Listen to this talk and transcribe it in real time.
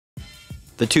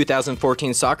The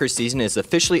 2014 soccer season is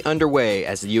officially underway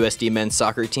as the USD men's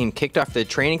soccer team kicked off the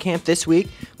training camp this week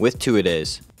with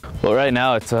two-a-days. Well, right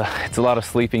now it's a lot of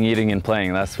sleeping, eating, and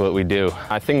playing. That's what we do.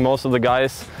 I think most of the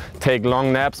guys take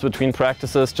long naps between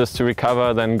practices just to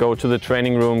recover, then go to the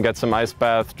training room, get some ice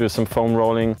bath, do some foam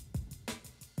rolling.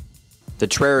 The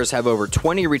Toreros have over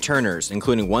 20 returners,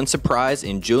 including one surprise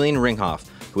in Julian Ringhof,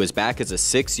 who is back as a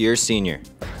 6-year senior.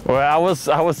 Well, I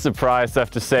was surprised, I have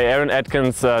to say. Aaron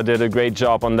Atkins did a great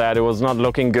job on that. It was not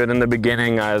looking good in the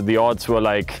beginning. The odds were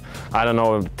like, I don't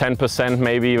know, 10%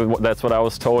 maybe. That's what I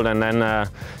was told. And then,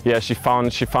 yeah, she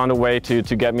found a way to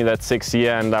get me that 6th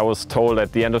year, and I was told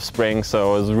at the end of spring.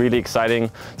 So it was really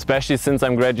exciting, especially since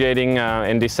I'm graduating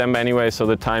in December anyway. So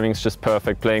the timing's just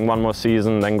perfect. Playing one more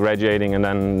season, then graduating, and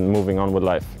then moving on with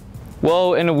life.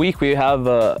 Well, in a week we have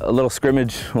a little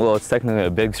scrimmage. Well, it's technically a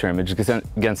big scrimmage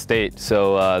against State,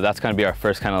 so that's going to be our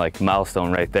first kind of like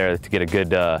milestone right there to get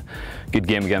a good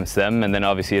game against them. And then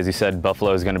obviously, as you said,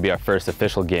 Buffalo is going to be our first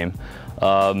official game.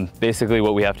 Basically,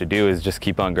 what we have to do is just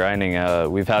keep on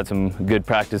grinding. We've had some good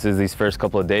practices these first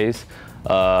couple of days.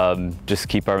 Just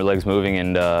keep our legs moving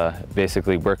and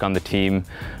basically work on the team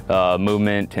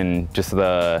movement and just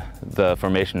the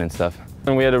formation and stuff.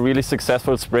 And we had a really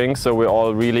successful spring, so we're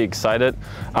all really excited.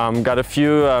 Got a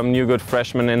few new good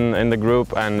freshmen in the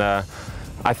group, and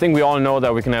I think we all know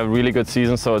that we can have a really good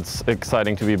season, so it's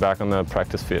exciting to be back on the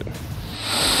practice field.